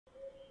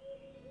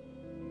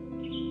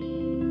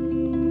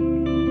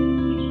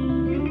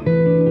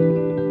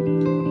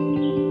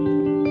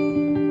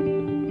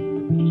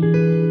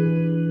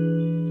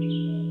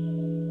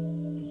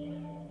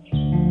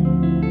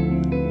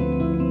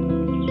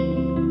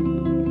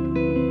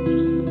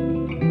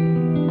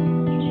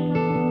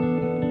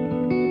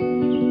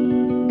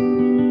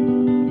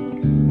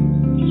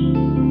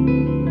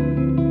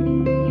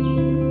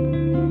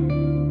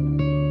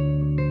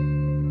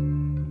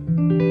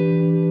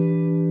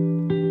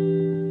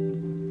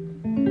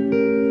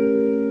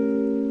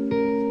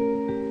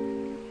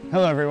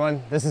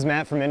everyone, this is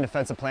Matt from In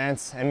Defense of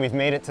Plants, and we've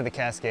made it to the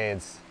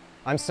Cascades.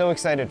 I'm so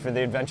excited for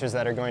the adventures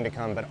that are going to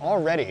come, but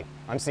already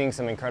I'm seeing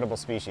some incredible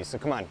species, so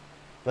come on,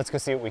 let's go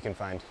see what we can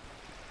find.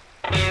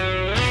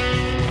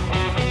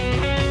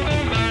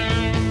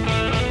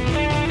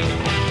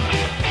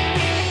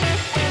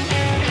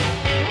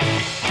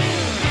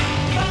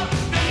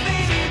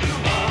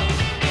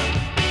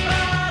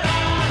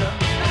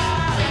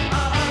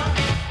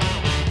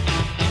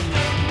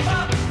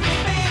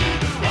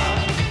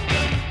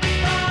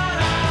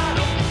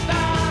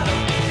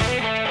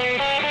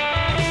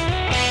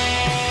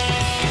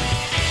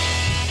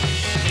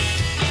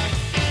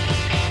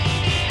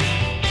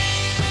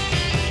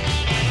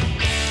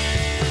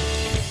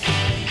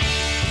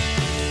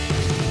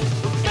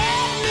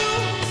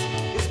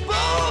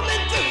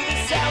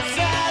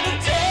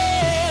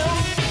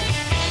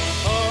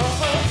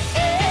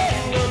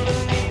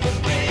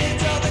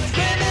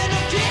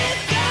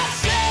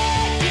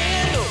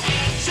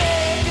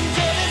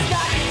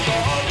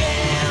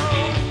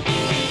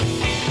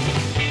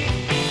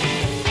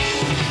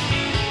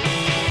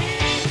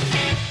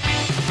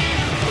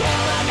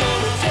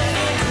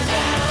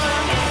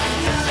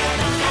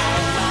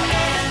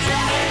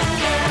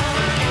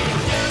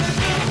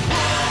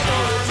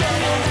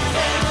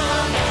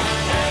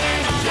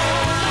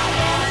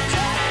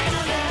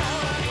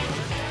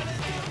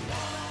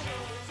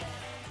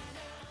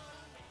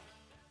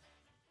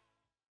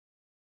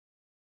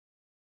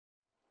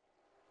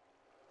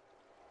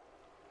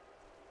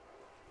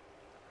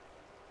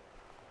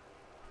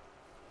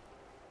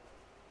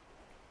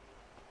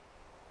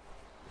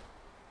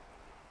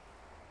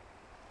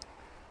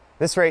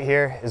 This right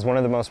here is one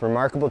of the most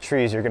remarkable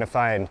trees you're going to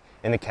find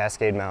in the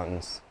Cascade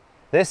Mountains.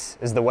 This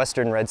is the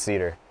Western Red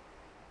Cedar.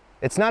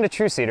 It's not a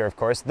true cedar, of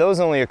course. Those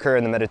only occur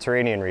in the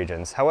Mediterranean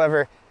regions.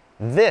 However,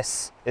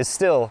 this is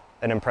still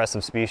an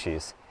impressive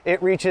species.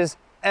 It reaches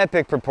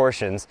epic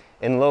proportions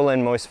in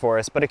lowland moist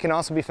forests, but it can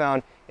also be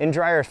found in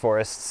drier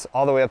forests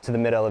all the way up to the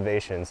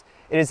mid-elevations.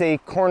 It is a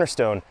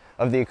cornerstone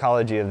of the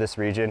ecology of this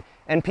region,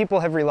 and people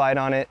have relied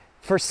on it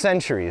for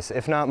centuries,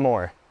 if not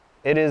more.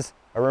 It is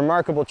a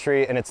remarkable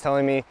tree, and it's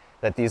telling me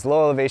that these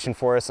low elevation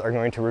forests are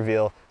going to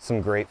reveal some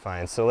great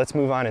finds. So let's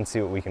move on and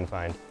see what we can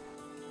find.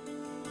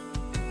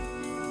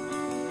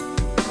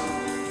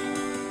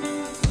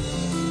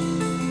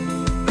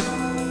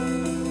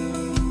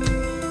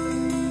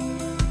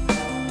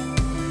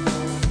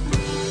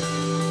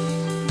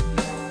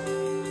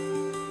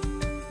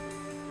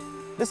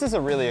 This is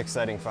a really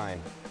exciting find.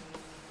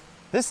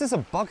 This is a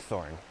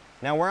buckthorn.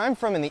 Now, where I'm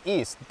from in the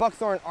east,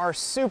 buckthorn are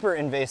super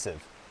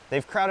invasive.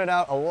 They've crowded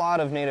out a lot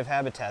of native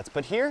habitats,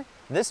 but here,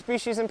 this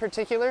species in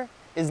particular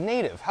is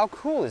native. How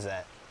cool is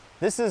that?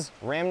 This is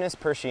Rhamnus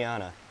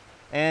persiana,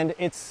 and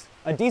it's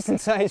a decent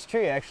sized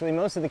tree actually.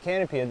 Most of the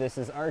canopy of this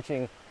is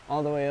arching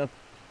all the way up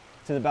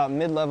to about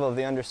mid-level of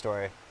the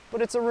understory,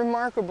 but it's a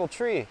remarkable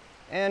tree.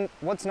 And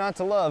what's not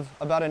to love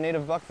about a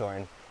native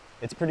buckthorn?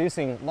 It's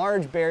producing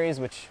large berries,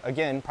 which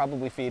again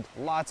probably feed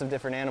lots of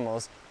different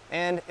animals,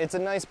 and it's a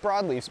nice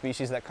broadleaf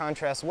species that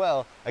contrasts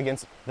well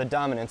against the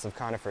dominance of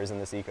conifers in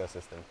this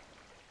ecosystem.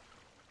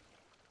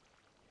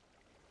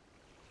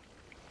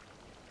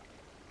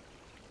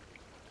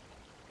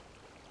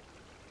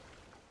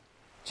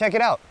 Check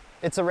it out,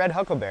 it's a red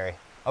huckleberry.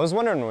 I was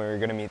wondering when we were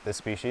going to meet this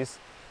species.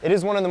 It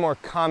is one of the more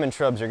common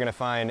shrubs you're going to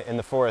find in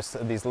the forests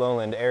of these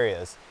lowland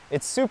areas.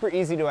 It's super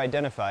easy to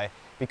identify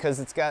because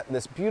it's got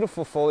this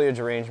beautiful foliage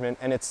arrangement,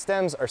 and its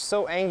stems are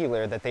so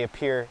angular that they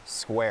appear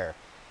square.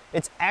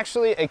 It's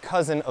actually a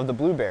cousin of the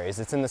blueberries.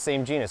 It's in the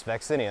same genus,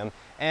 Vaccinium,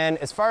 and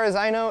as far as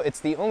I know,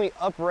 it's the only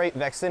upright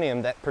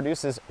Vaccinium that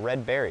produces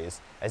red berries.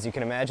 As you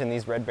can imagine,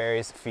 these red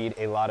berries feed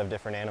a lot of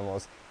different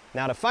animals.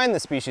 Now, to find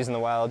this species in the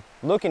wild,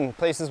 look in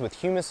places with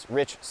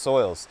humus-rich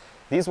soils.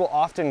 These will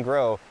often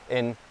grow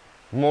in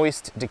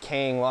moist,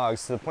 decaying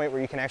logs to the point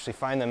where you can actually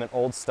find them in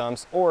old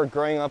stumps or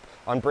growing up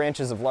on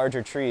branches of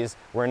larger trees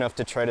where enough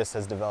detritus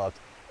has developed.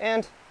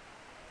 And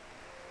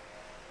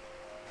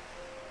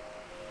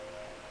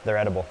they're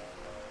edible.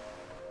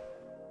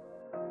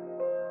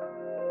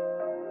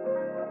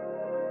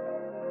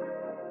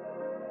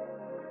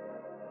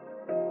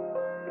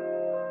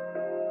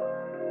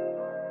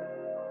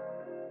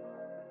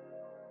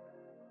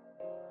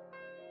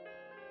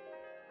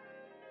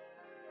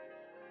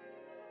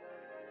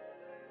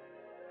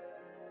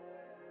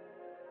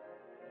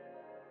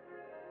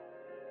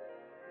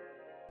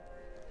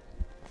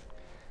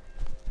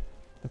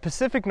 The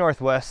Pacific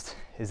Northwest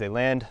is a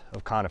land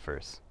of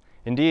conifers.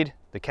 Indeed,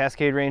 the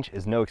Cascade Range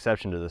is no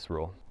exception to this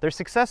rule. Their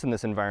success in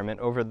this environment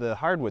over the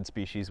hardwood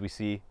species we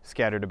see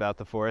scattered about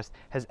the forest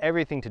has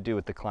everything to do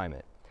with the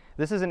climate.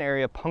 This is an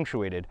area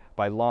punctuated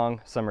by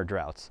long summer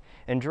droughts,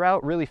 and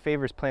drought really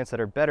favors plants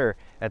that are better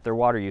at their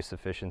water use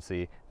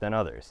efficiency than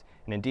others.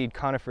 And indeed,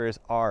 conifers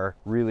are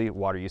really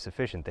water use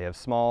efficient. They have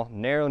small,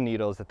 narrow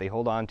needles that they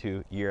hold on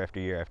to year after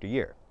year after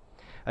year.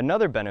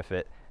 Another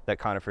benefit that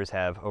conifers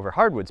have over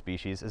hardwood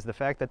species is the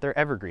fact that they're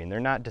evergreen, they're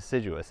not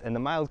deciduous, and the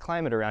mild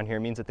climate around here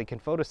means that they can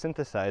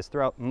photosynthesize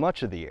throughout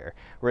much of the year,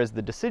 whereas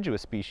the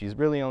deciduous species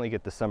really only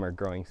get the summer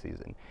growing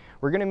season.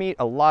 We're going to meet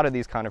a lot of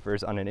these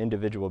conifers on an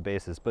individual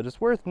basis, but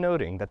it's worth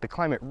noting that the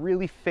climate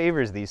really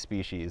favors these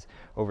species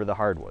over the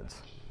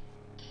hardwoods.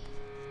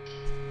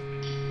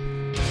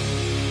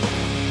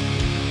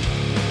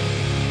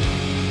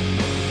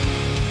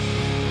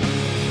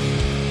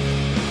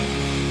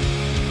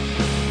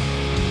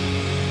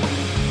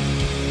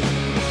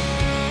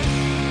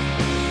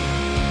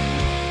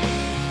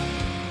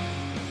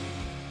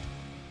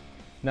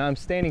 Now I'm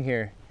standing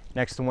here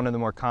next to one of the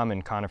more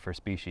common conifer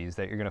species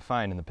that you're going to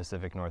find in the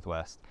Pacific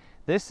Northwest.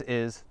 This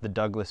is the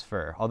Douglas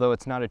fir, although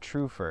it's not a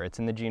true fir. It's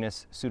in the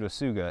genus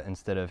Pseudotsuga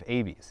instead of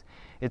Abies.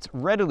 It's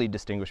readily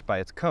distinguished by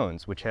its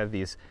cones, which have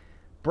these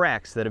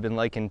bracts that have been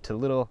likened to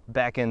little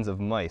back ends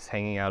of mice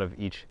hanging out of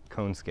each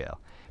cone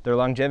scale. Their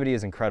longevity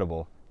is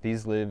incredible.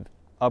 These live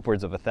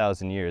upwards of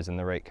 1,000 years in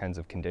the right kinds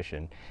of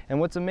condition. And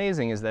what's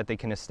amazing is that they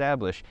can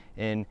establish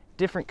in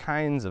different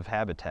kinds of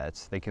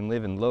habitats. They can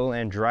live in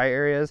lowland dry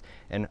areas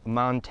and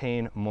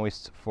montane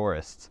moist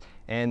forests,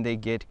 and they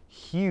get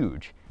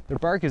huge. Their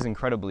bark is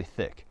incredibly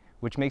thick,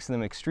 which makes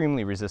them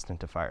extremely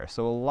resistant to fire.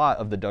 So a lot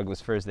of the Douglas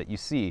firs that you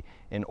see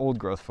in old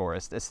growth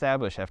forests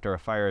establish after a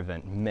fire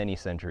event many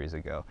centuries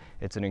ago.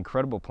 It's an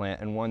incredible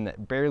plant and one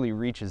that barely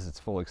reaches its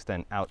full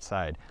extent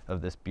outside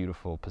of this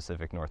beautiful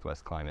Pacific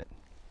Northwest climate.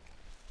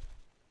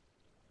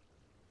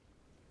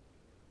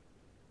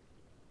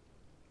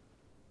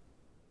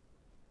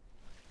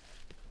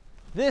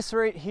 This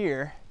right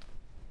here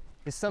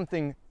is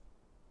something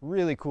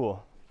really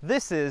cool.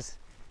 This is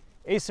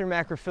Acer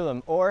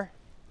macrophyllum, or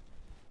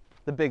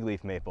the big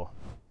leaf maple.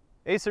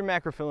 Acer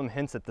macrophyllum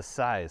hints at the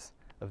size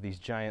of these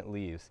giant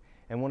leaves.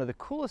 And one of the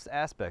coolest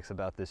aspects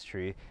about this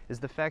tree is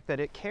the fact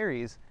that it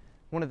carries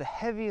one of the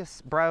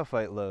heaviest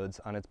bryophyte loads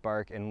on its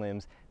bark and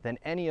limbs than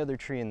any other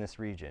tree in this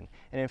region.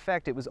 And in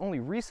fact, it was only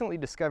recently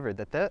discovered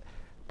that that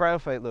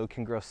bryophyte load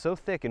can grow so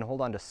thick and hold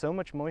on to so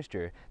much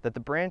moisture that the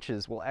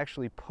branches will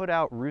actually put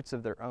out roots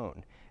of their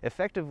own,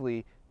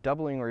 effectively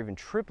doubling or even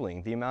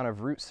tripling the amount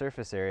of root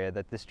surface area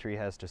that this tree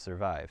has to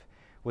survive.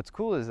 What's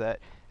cool is that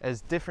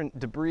as different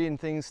debris and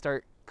things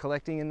start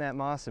collecting in that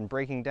moss and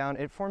breaking down,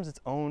 it forms its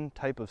own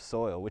type of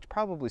soil, which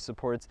probably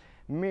supports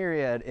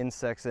myriad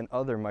insects and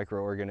other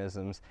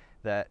microorganisms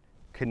that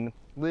can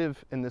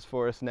live in this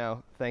forest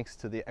now thanks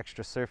to the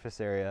extra surface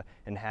area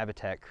and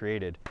habitat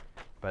created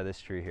by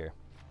this tree here.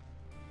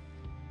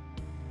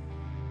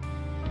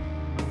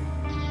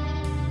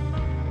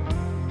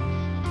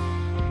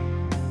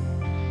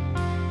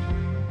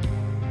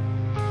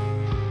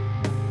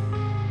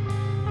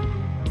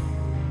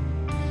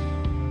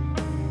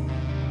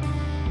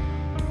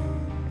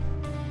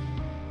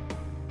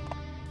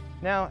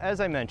 Now, as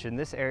I mentioned,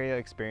 this area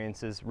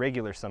experiences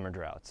regular summer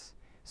droughts.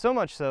 So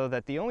much so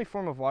that the only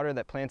form of water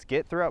that plants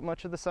get throughout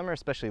much of the summer,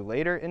 especially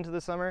later into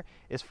the summer,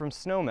 is from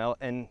snowmelt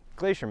and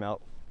glacier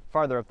melt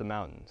farther up the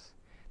mountains.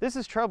 This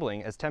is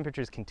troubling as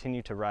temperatures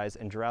continue to rise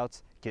and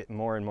droughts get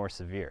more and more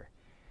severe.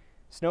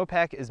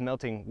 Snowpack is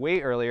melting way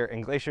earlier,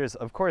 and glaciers,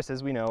 of course,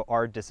 as we know,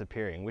 are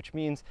disappearing, which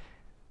means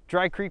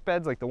dry creek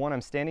beds like the one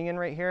I'm standing in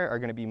right here are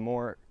going to be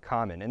more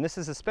common. And this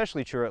is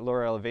especially true at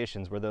lower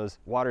elevations where those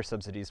water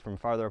subsidies from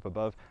farther up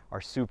above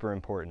are super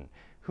important.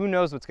 Who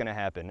knows what's going to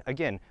happen?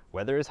 Again,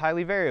 weather is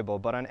highly variable,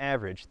 but on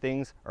average,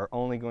 things are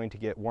only going to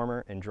get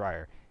warmer and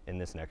drier in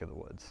this neck of the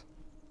woods.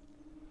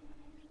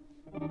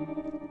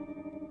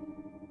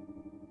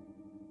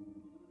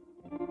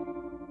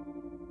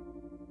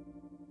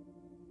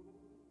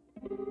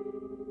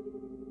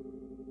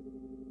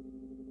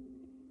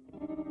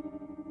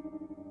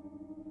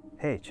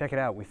 Hey, check it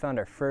out, we found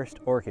our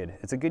first orchid.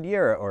 It's a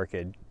Goodyear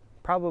orchid,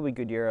 probably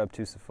Goodyear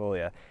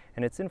obtusifolia,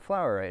 and it's in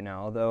flower right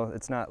now, although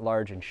it's not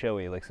large and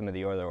showy like some of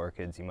the other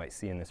orchids you might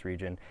see in this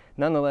region.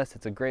 Nonetheless,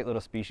 it's a great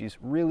little species,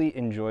 really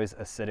enjoys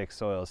acidic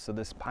soils, so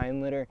this pine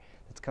litter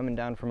that's coming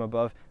down from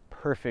above,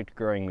 perfect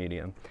growing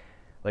medium.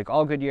 Like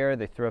all Goodyear,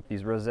 they throw up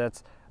these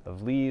rosettes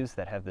of leaves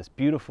that have this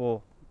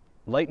beautiful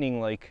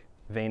lightning-like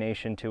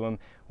veination to them,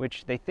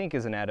 which they think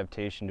is an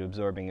adaptation to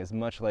absorbing as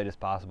much light as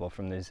possible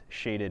from these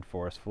shaded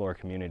forest floor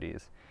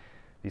communities.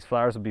 These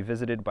flowers will be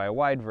visited by a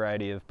wide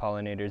variety of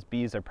pollinators.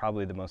 Bees are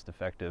probably the most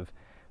effective,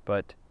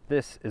 but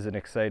this is an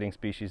exciting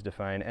species to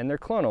find, and they're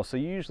clonal, so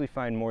you usually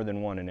find more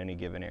than one in any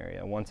given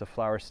area. Once a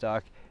flower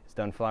stalk is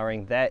done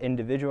flowering, that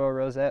individual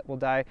rosette will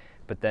die,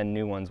 but then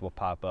new ones will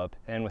pop up,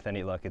 and with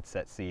any luck, it's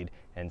set seed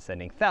and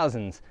sending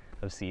thousands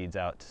of seeds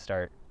out to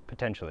start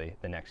potentially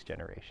the next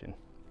generation.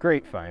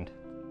 Great find.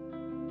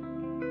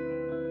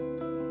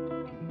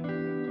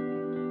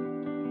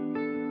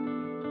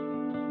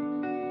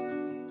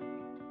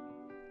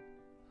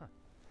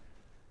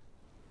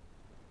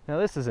 Now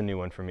this is a new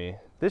one for me.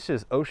 This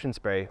is ocean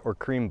spray or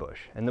cream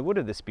bush, and the wood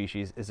of this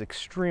species is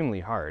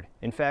extremely hard.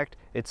 In fact,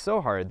 it's so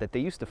hard that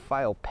they used to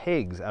file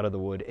pegs out of the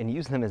wood and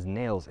use them as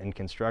nails in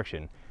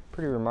construction.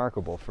 Pretty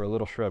remarkable for a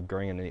little shrub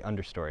growing in the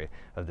understory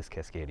of this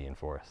Cascadian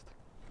forest.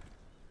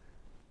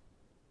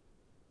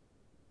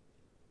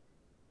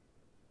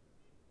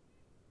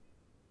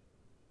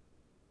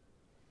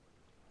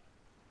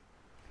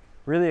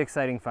 Really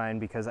exciting find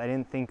because I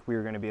didn't think we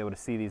were going to be able to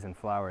see these in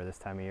flower this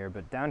time of year,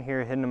 but down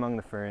here hidden among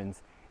the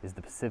ferns is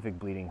the Pacific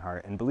bleeding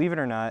heart. And believe it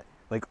or not,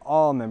 like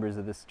all members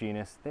of this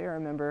genus, they are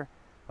a member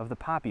of the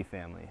poppy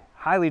family.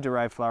 Highly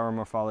derived flower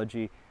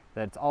morphology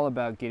that's all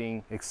about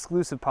getting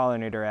exclusive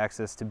pollinator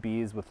access to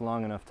bees with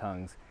long enough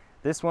tongues.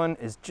 This one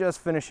is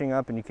just finishing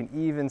up, and you can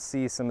even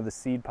see some of the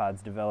seed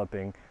pods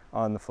developing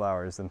on the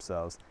flowers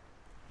themselves.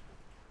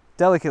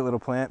 Delicate little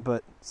plant,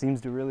 but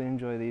seems to really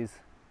enjoy these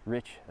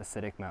rich,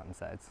 acidic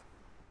mountainsides.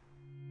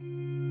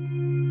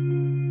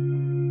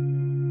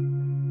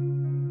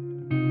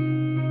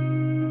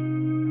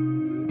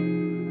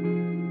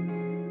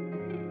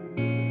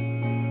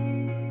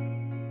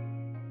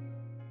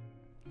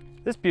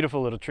 This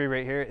beautiful little tree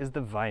right here is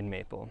the vine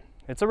maple.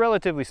 It's a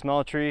relatively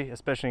small tree,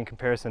 especially in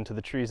comparison to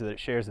the trees that it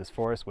shares this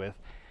forest with,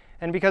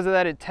 and because of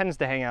that it tends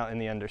to hang out in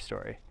the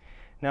understory.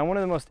 Now, one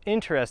of the most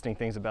interesting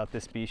things about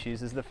this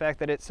species is the fact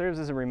that it serves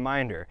as a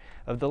reminder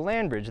of the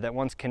land bridge that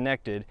once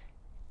connected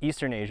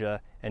Eastern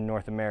Asia and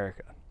North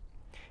America.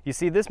 You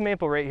see, this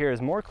maple right here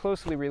is more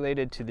closely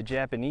related to the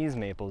Japanese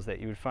maples that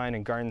you would find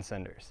in garden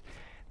centers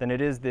than it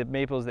is the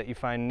maples that you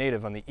find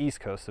native on the east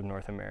coast of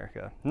North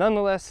America.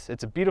 Nonetheless,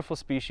 it's a beautiful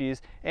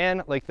species,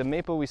 and like the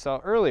maple we saw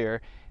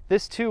earlier,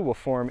 this too will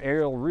form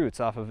aerial roots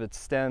off of its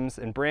stems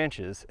and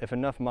branches if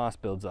enough moss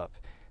builds up.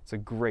 It's a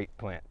great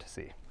plant to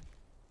see.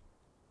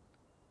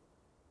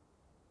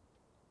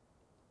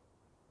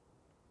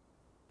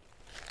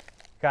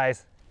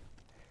 Guys,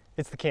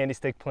 it's the candy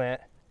stick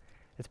plant.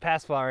 It's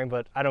past flowering,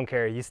 but I don't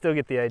care. You still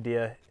get the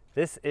idea.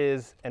 This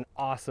is an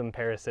awesome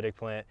parasitic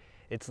plant.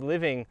 It's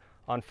living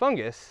on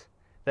fungus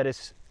that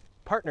is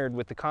partnered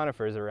with the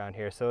conifers around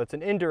here. So it's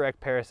an indirect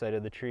parasite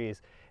of the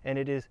trees, and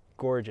it is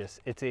gorgeous.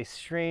 It's a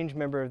strange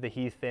member of the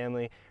heath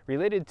family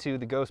related to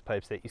the ghost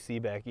pipes that you see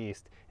back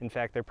east. In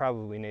fact, they're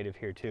probably native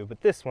here too,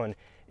 but this one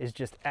is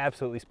just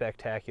absolutely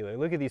spectacular.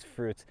 Look at these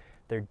fruits.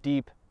 They're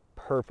deep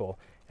purple,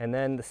 and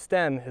then the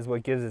stem is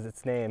what gives it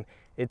its name.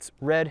 It's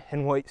red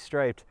and white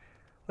striped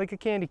like a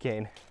candy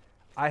cane.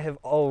 I have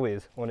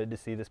always wanted to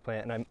see this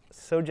plant, and I'm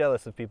so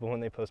jealous of people when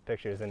they post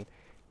pictures, and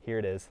here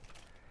it is.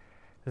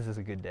 This is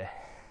a good day.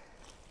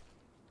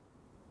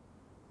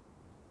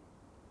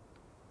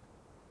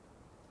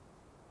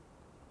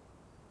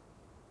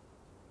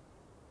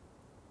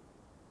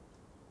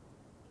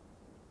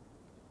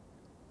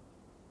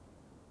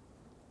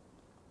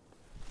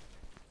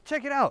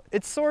 Check it out,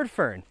 it's sword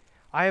fern.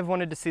 I have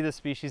wanted to see this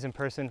species in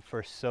person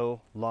for so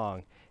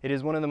long. It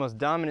is one of the most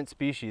dominant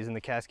species in the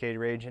Cascade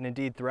range, and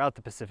indeed throughout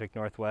the Pacific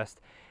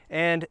Northwest.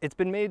 And it's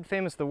been made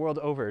famous the world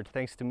over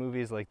thanks to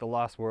movies like The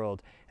Lost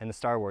World and the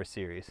Star Wars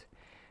series.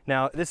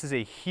 Now, this is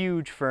a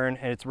huge fern,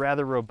 and it's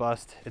rather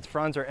robust. Its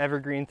fronds are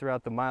evergreen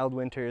throughout the mild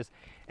winters,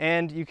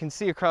 and you can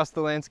see across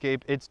the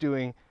landscape it's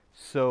doing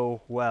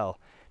so well.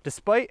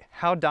 Despite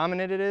how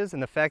dominant it is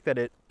and the fact that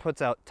it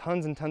puts out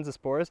tons and tons of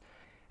spores,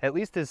 at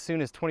least as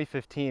soon as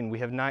 2015, we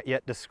have not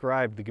yet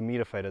described the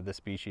gametophyte of the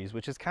species,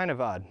 which is kind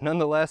of odd.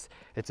 Nonetheless,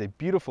 it's a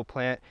beautiful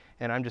plant,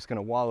 and I'm just going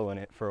to wallow in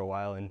it for a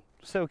while and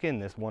soak in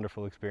this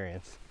wonderful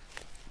experience.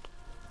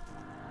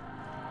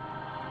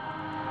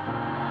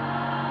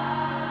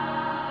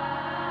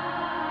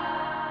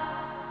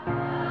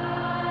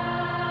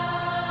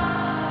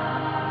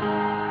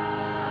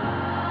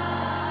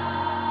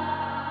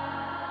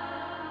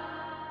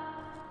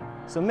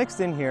 So mixed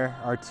in here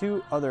are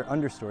two other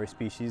understory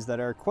species that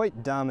are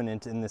quite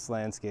dominant in this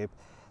landscape.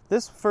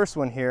 This first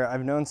one here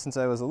I've known since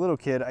I was a little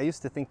kid. I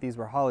used to think these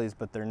were hollies,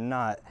 but they're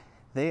not.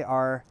 They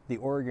are the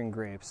Oregon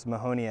grapes,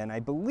 Mahonia, and I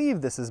believe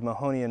this is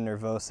Mahonia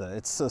nervosa.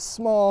 It's a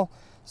small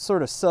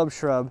sort of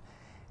subshrub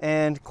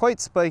and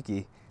quite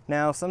spiky.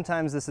 Now,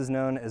 sometimes this is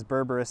known as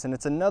berberis, and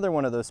it's another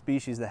one of those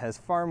species that has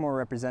far more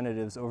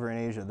representatives over in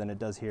Asia than it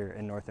does here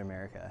in North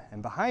America.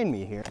 And behind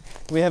me here,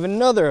 we have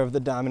another of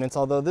the dominants,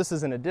 although this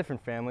is in a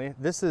different family.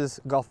 This is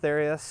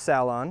Gaultheria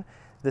salon.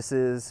 This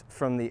is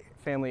from the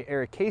family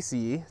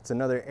Ericaceae. It's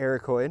another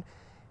ericoid.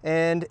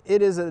 And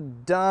it is a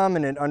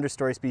dominant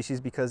understory species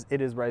because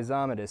it is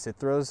rhizomatous. It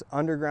throws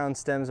underground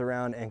stems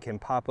around and can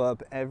pop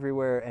up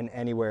everywhere and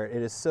anywhere.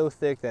 It is so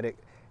thick that it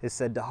is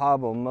said to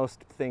hobble most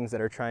things that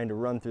are trying to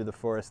run through the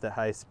forest at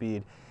high speed.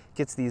 It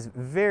gets these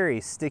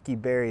very sticky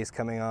berries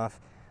coming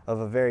off of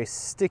a very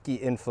sticky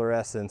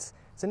inflorescence.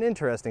 It's an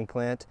interesting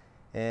plant,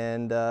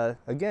 and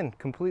again,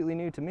 completely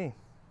new to me.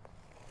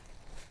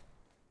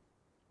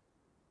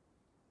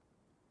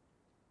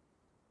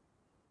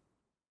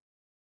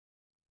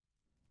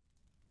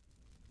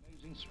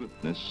 Amazing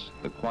swiftness,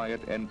 the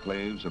quiet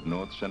enclaves of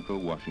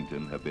north-central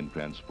Washington have been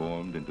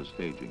transformed into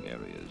staging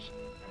areas.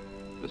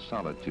 The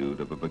solitude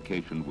of a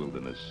vacation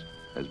wilderness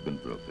has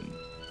been broken.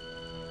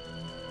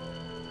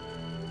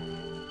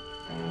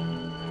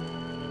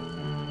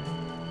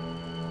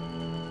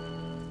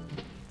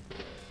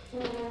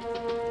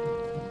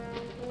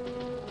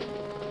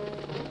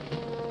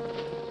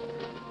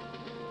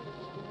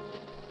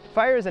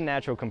 Fire is a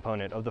natural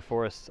component of the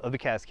forests of the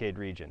Cascade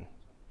region.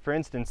 For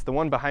instance, the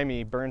one behind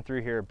me burned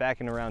through here back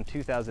in around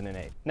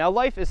 2008. Now,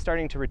 life is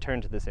starting to return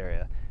to this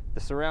area. The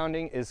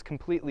surrounding is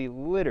completely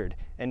littered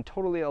and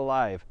totally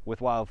alive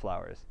with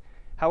wildflowers.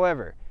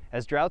 However,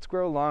 as droughts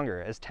grow longer,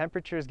 as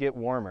temperatures get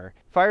warmer,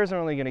 fires are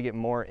only going to get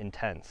more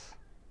intense.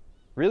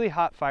 Really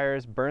hot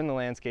fires burn the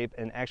landscape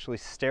and actually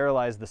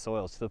sterilize the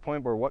soils to the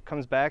point where what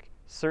comes back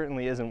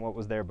certainly isn't what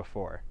was there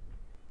before.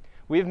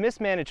 We have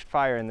mismanaged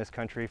fire in this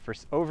country for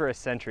over a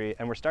century,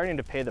 and we're starting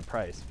to pay the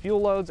price.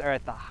 Fuel loads are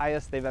at the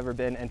highest they've ever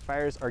been, and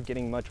fires are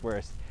getting much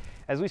worse.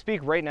 As we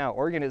speak right now,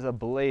 Oregon is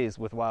ablaze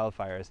with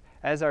wildfires,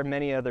 as are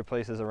many other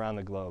places around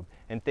the globe,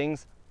 and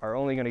things are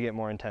only going to get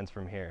more intense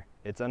from here.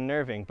 It's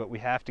unnerving, but we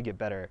have to get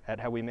better at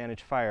how we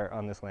manage fire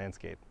on this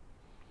landscape.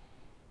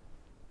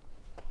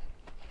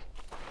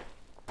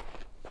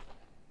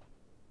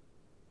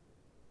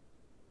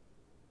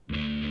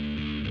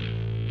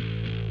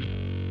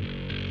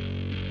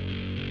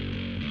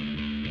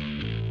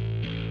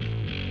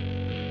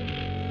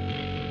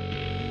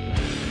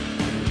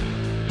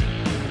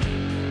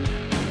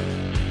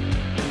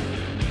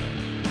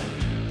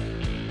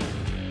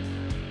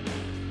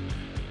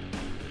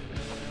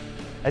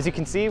 As you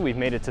can see, we've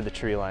made it to the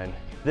tree line.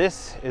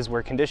 This is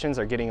where conditions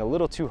are getting a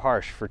little too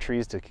harsh for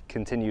trees to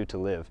continue to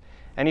live.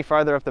 Any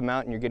farther up the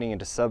mountain, you're getting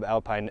into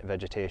subalpine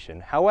vegetation.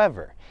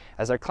 However,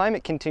 as our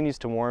climate continues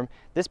to warm,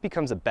 this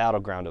becomes a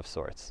battleground of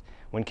sorts.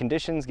 When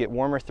conditions get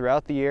warmer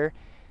throughout the year,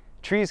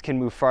 trees can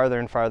move farther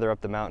and farther up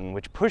the mountain,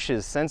 which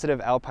pushes sensitive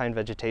alpine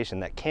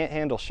vegetation that can't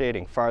handle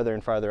shading farther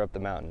and farther up the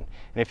mountain.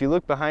 And if you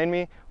look behind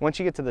me, once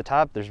you get to the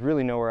top, there's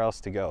really nowhere else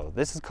to go.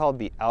 This is called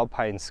the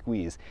alpine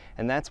squeeze,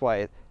 and that's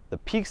why the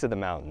peaks of the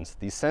mountains,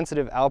 these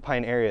sensitive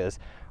alpine areas,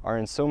 are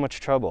in so much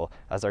trouble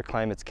as our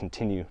climates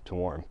continue to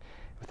warm.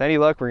 With any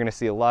luck, we're going to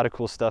see a lot of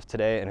cool stuff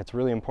today, and it's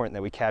really important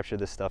that we capture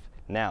this stuff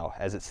now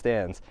as it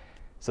stands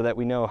so that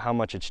we know how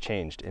much it's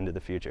changed into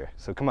the future.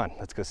 So come on,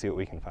 let's go see what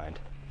we can find.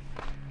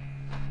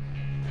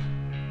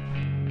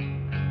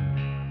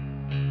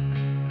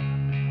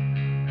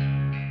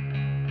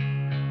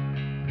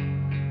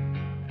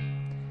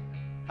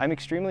 I'm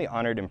extremely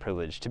honored and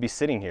privileged to be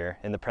sitting here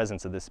in the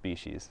presence of this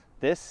species.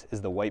 This is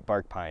the white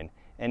bark pine,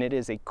 and it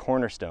is a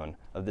cornerstone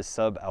of the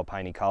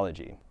subalpine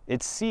ecology.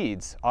 Its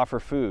seeds offer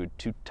food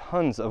to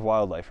tons of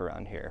wildlife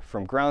around here,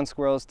 from ground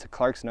squirrels to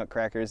Clark's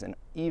nutcrackers and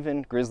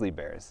even grizzly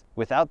bears.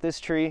 Without this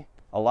tree,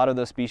 a lot of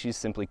those species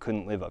simply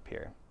couldn't live up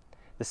here.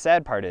 The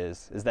sad part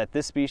is that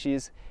this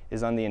species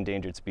is on the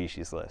endangered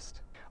species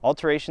list.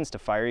 Alterations to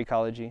fire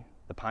ecology,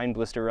 the pine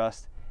blister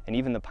rust, and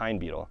even the pine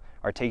beetle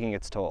are taking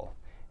its toll.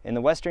 In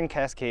the western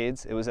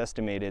Cascades, it was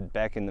estimated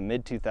back in the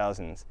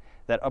mid-2000s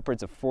that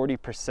upwards of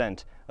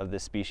 40% of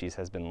this species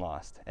has been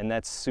lost, and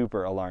that's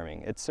super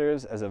alarming. It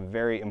serves as a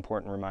very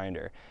important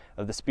reminder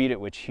of the speed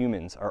at which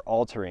humans are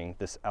altering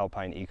this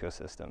alpine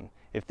ecosystem.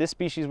 If this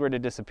species were to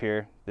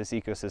disappear, this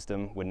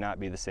ecosystem would not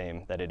be the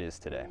same that it is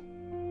today.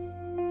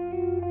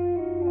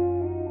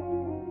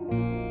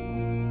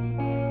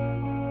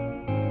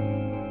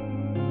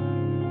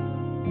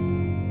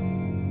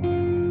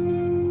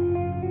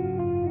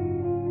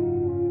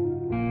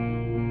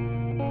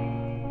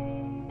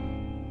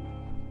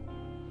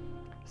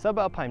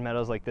 Subalpine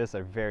meadows like this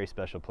are very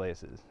special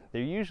places.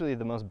 They're usually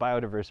the most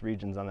biodiverse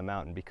regions on the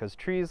mountain because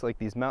trees like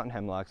these mountain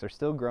hemlocks are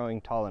still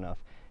growing tall enough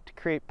to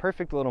create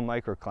perfect little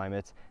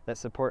microclimates that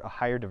support a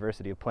higher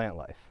diversity of plant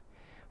life.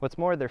 What's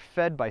more, they're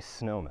fed by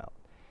snowmelt.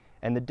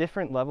 And the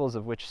different levels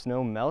of which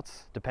snow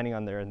melts, depending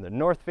on the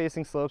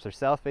north-facing slopes or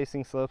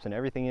south-facing slopes and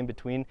everything in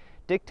between,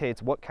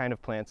 dictates what kind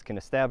of plants can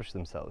establish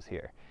themselves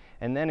here.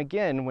 And then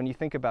again, when you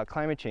think about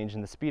climate change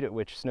and the speed at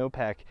which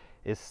snowpack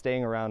is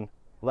staying around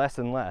less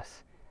and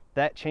less,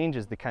 that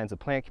changes the kinds of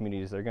plant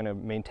communities that are going to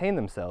maintain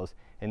themselves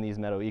in these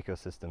meadow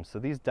ecosystems. So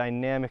these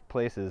dynamic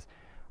places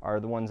are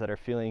the ones that are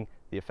feeling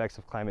the effects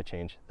of climate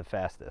change the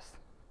fastest.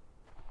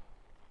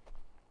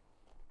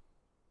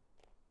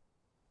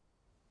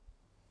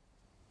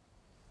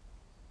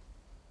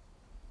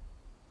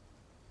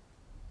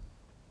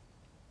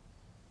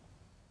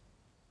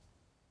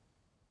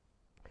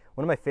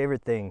 One of my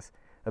favorite things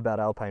about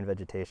alpine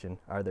vegetation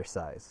are their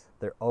size.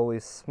 They're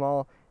always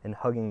small and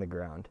hugging the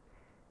ground.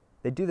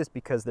 They do this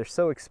because they're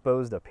so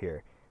exposed up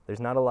here. There's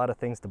not a lot of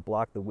things to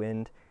block the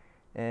wind,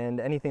 and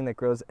anything that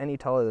grows any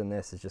taller than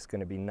this is just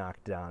going to be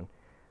knocked down.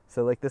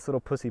 So like this little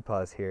pussy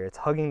paws here, it's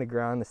hugging the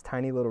ground, this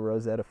tiny little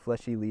rosette of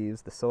fleshy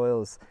leaves. The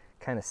soil is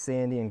kind of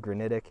sandy and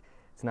granitic.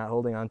 It's not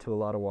holding on to a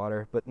lot of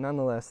water, but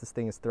nonetheless this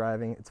thing is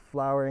thriving, it's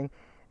flowering,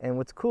 and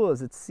what's cool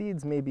is its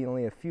seeds may be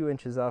only a few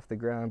inches off the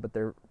ground, but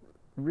they're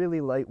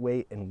really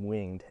lightweight and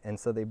winged, and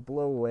so they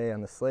blow away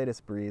on the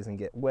slightest breeze and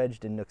get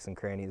wedged in nooks and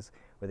crannies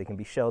where they can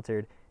be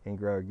sheltered and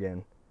grow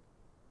again.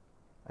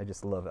 I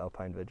just love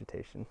alpine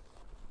vegetation.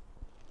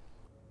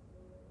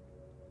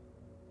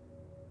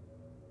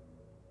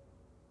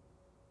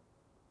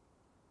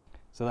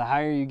 So the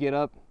higher you get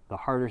up, the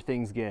harder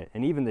things get,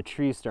 and even the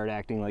trees start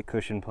acting like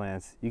cushion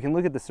plants. You can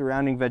look at the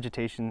surrounding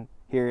vegetation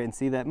here and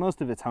see that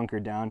most of it's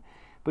hunkered down,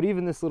 but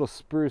even this little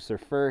spruce or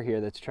fir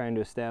here that's trying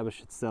to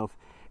establish itself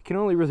can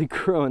only really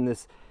grow in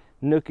this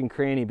nook and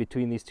cranny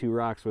between these two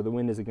rocks where the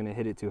wind isn't going to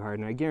hit it too hard.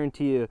 And I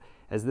guarantee you,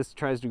 as this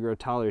tries to grow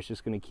taller, it's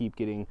just going to keep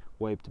getting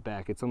wiped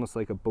back. It's almost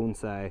like a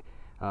bonsai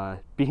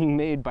being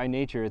made by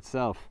nature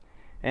itself.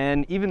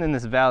 And even in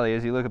this valley,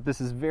 as you look up, this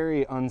is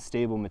very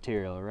unstable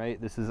material, right?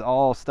 This is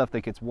all stuff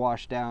that gets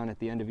washed down at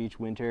the end of each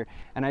winter.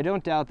 And I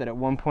don't doubt that at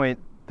one point,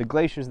 the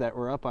glaciers that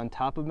were up on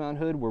top of Mount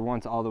Hood were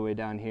once all the way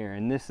down here.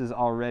 And this is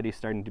already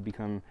starting to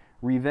become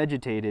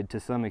revegetated to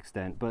some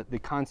extent. But the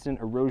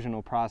constant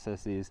erosional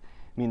processes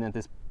mean that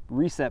this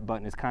reset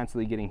button is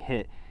constantly getting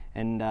hit.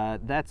 And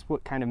that's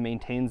what kind of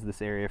maintains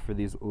this area for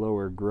these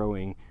lower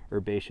growing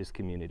herbaceous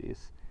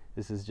communities.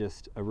 This is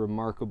just a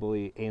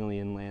remarkably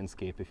alien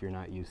landscape if you're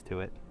not used to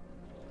it.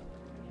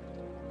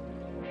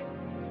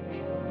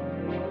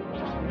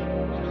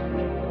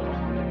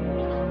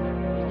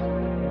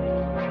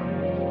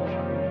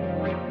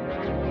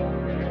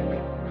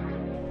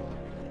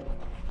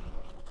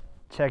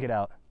 Check it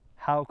out.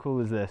 How cool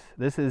is this?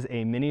 This is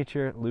a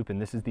miniature lupin.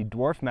 This is the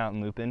dwarf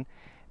mountain lupin,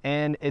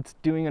 and it's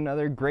doing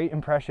another great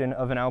impression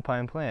of an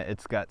alpine plant.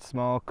 It's got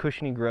small,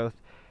 cushiony growth,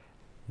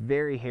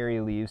 very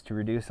hairy leaves to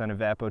reduce on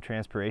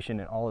evapotranspiration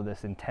and all of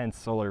this intense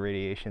solar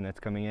radiation that's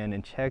coming in.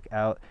 And check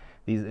out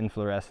these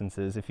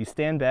inflorescences. If you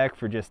stand back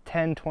for just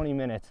 10-20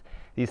 minutes,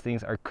 these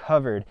things are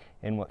covered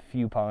in what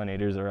few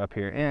pollinators are up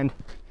here. And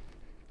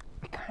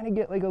I kind of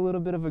get like a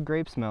little bit of a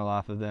grape smell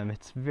off of them.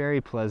 It's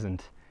very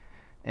pleasant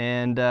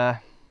and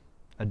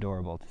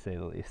adorable, to say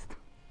the least.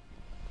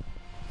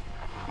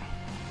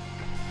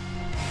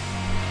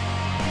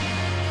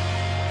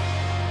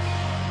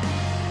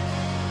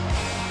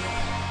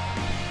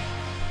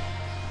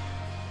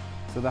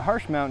 So the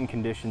harsh mountain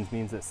conditions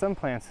means that some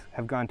plants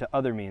have gone to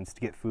other means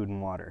to get food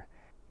and water.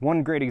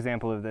 One great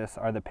example of this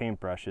are the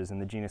paintbrushes in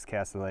the genus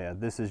Castanea.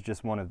 This is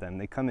just one of them.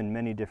 They come in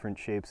many different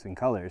shapes and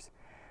colors.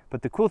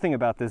 But the cool thing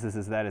about this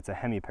is that it's a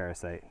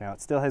hemiparasite. Now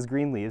it still has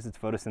green leaves, it's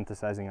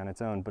photosynthesizing on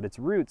its own, but its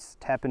roots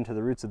tap into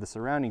the roots of the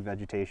surrounding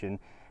vegetation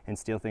and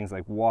steal things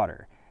like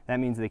water. That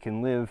means they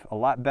can live a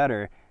lot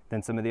better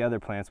than some of the other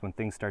plants when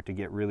things start to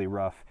get really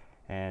rough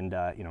and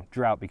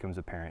drought becomes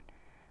apparent.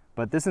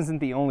 But this isn't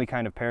the only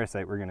kind of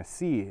parasite we're going to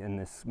see in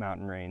this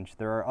mountain range.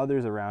 There are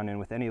others around, and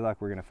with any luck,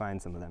 we're going to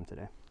find some of them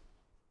today.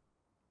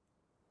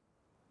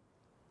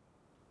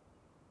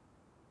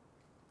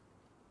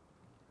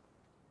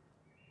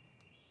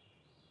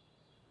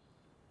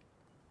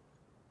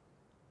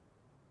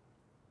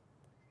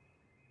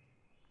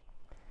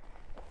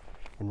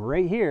 And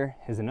right here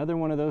is another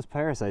one of those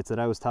parasites that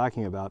I was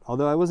talking about,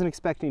 although I wasn't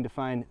expecting to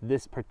find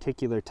this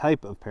particular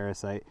type of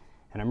parasite,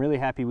 and I'm really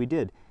happy we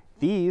did.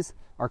 These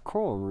are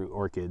coral root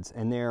orchids,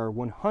 and they are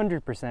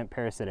 100%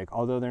 parasitic,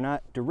 although they're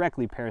not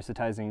directly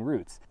parasitizing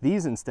roots.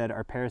 These instead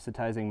are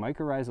parasitizing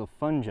mycorrhizal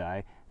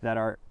fungi that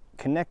are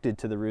connected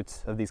to the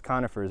roots of these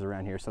conifers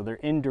around here, so they're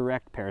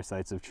indirect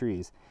parasites of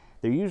trees.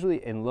 They're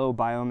usually in low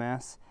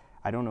biomass.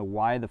 I don't know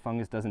why the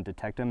fungus doesn't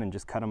detect them and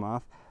just cut them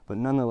off, but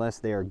nonetheless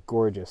they are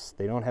gorgeous.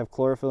 They don't have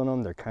chlorophyll in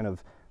them. They're kind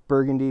of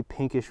burgundy,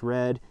 pinkish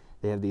red.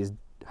 They have these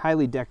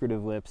highly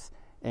decorative lips,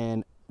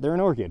 and they're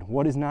an orchid.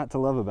 What is not to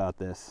love about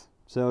this?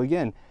 So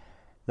again,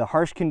 the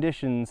harsh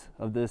conditions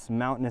of this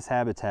mountainous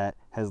habitat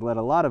has led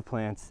a lot of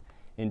plants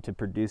into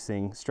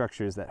producing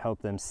structures that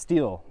help them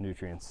steal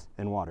nutrients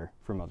and water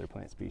from other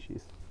plant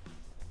species.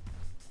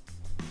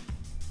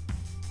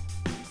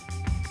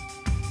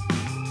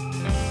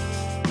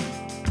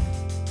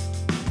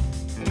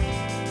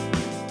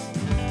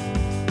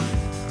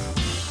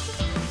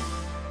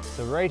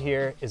 So right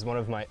here is one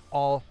of my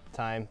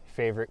all-time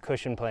favorite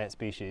cushion plant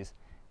species.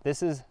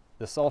 This is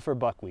the sulfur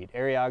buckwheat,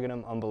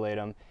 Eriogonum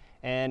umbulatum,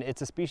 and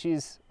it's a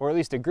species, or at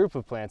least a group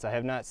of plants I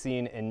have not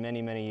seen in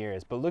many, many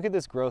years. But look at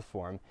this growth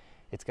form.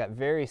 It's got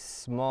very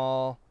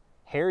small,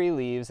 hairy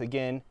leaves,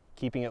 again,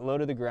 keeping it low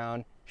to the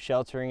ground,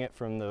 sheltering it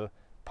from the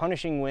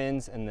punishing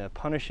winds and the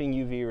punishing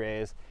UV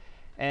rays,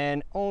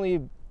 and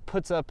only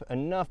puts up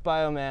enough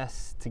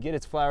biomass to get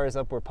its flowers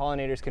up where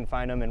pollinators can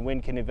find them and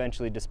wind can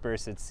eventually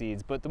disperse its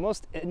seeds. But the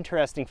most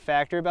interesting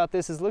factor about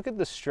this is look at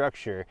the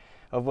structure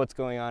of what's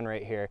going on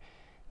right here.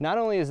 Not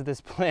only is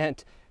this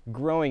plant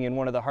growing in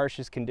one of the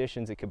harshest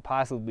conditions it could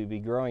possibly be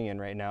growing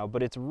in right now,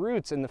 but its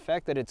roots and the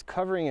fact that it's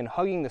covering and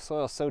hugging the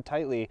soil so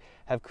tightly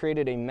have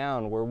created a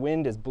mound where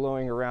wind is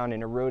blowing around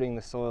and eroding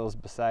the soils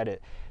beside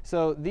it.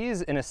 So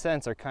these, in a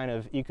sense, are kind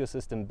of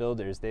ecosystem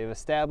builders. They've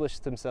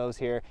established themselves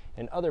here,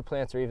 and other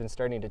plants are even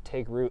starting to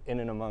take root in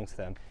and amongst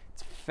them.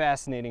 It's a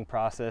fascinating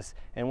process,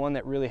 and one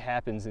that really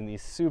happens in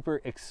these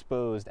super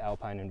exposed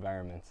alpine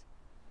environments.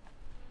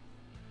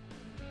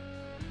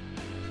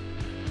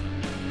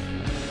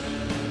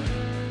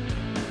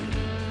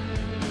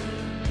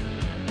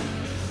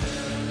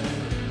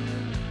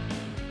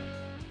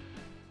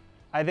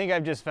 I think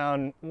I've just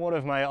found one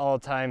of my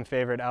all-time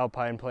favorite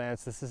alpine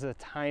plants. This is a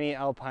tiny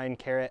alpine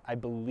carrot. I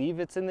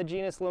believe it's in the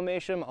genus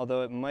Lomatium,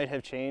 although it might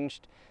have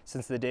changed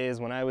since the days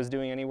when I was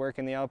doing any work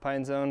in the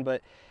alpine zone.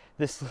 But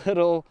this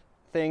little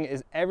thing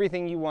is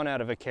everything you want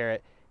out of a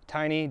carrot.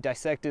 Tiny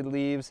dissected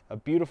leaves, a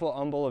beautiful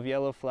umbel of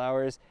yellow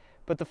flowers,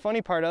 But the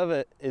funny part of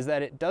it is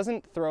that it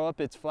doesn't throw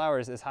up its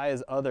flowers as high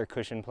as other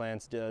cushion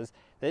plants does.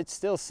 It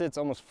still sits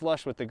almost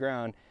flush with the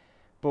ground.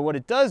 But what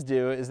it does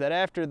do is that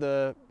after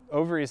the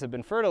ovaries have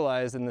been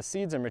fertilized and the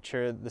seeds are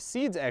mature, the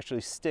seeds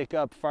actually stick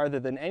up farther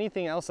than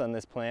anything else on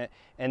this plant,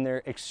 and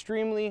they're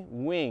extremely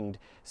winged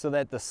so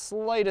that the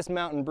slightest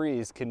mountain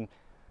breeze can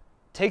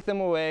take them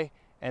away,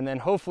 and then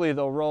hopefully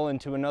they'll roll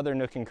into another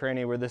nook and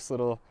cranny where this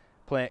little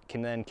plant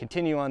can then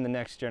continue on the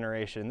next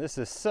generation. This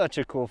is such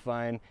a cool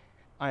find.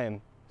 I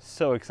am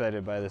so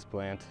excited by this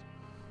plant.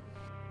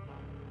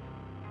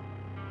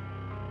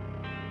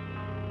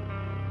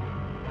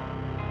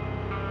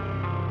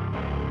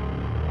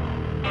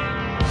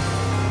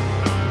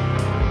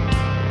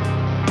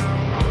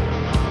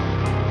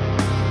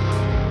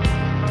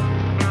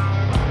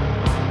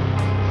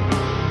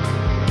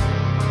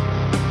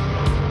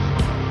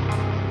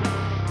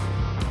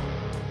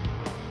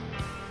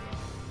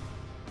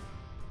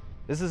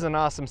 This is an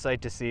awesome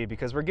sight to see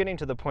because we're getting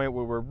to the point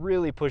where we're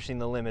really pushing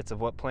the limits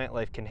of what plant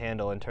life can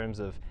handle in terms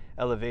of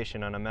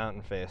elevation on a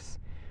mountain face.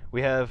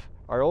 We have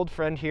our old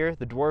friend here,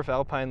 the dwarf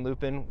alpine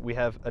lupin. We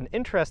have an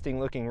interesting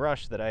looking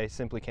rush that I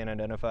simply can't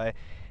identify,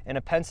 and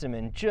a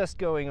penstemon just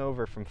going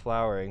over from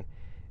flowering.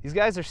 These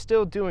guys are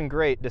still doing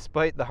great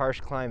despite the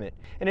harsh climate.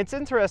 And it's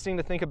interesting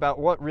to think about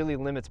what really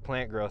limits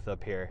plant growth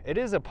up here. It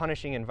is a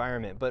punishing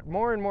environment, but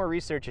more and more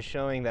research is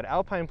showing that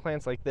alpine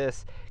plants like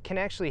this can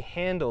actually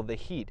handle the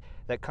heat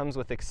that comes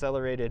with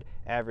accelerated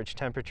average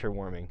temperature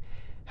warming.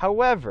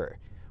 However,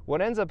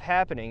 what ends up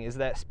happening is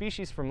that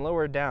species from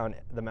lower down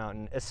the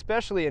mountain,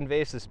 especially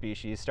invasive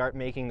species, start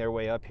making their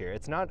way up here.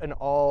 It's not an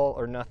all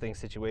or nothing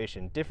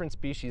situation. Different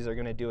species are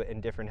going to do it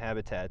in different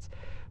habitats,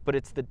 but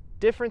it's the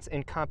difference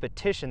in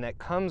competition that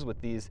comes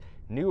with these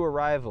new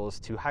arrivals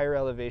to higher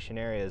elevation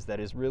areas that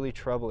is really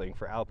troubling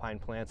for alpine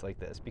plants like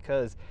this,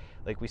 because,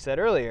 like we said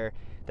earlier,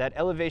 that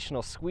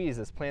elevational squeeze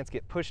as plants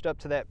get pushed up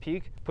to that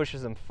peak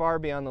pushes them far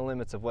beyond the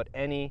limits of what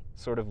any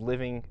sort of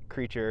living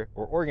creature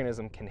or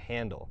organism can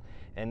handle.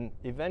 And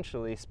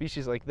eventually,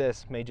 species like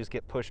this may just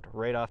get pushed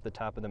right off the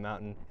top of the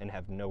mountain and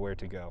have nowhere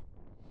to go.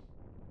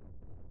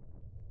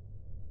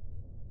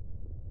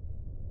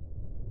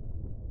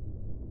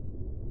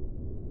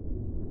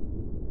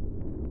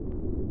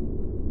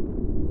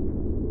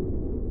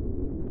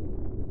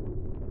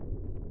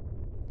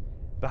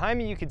 Behind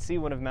me you can see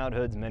one of Mount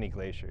Hood's many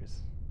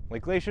glaciers.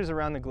 Like glaciers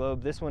around the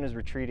globe, this one is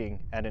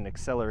retreating at an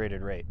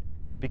accelerated rate.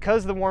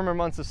 Because the warmer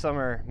months of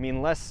summer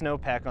mean less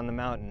snowpack on the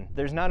mountain,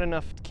 there's not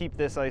enough to keep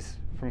this ice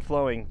from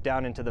flowing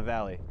down into the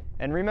valley.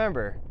 And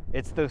remember,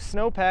 it's the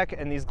snowpack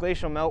and these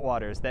glacial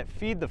meltwaters that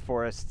feed the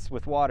forests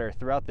with water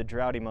throughout the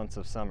droughty months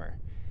of summer.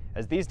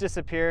 As these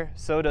disappear,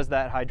 so does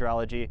that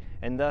hydrology,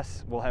 and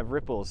thus we'll have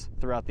ripples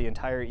throughout the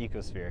entire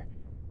ecosphere.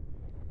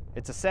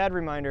 It's a sad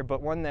reminder,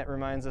 but one that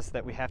reminds us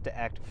that we have to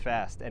act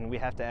fast, and we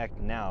have to act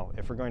now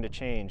if we're going to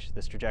change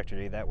this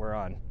trajectory that we're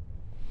on.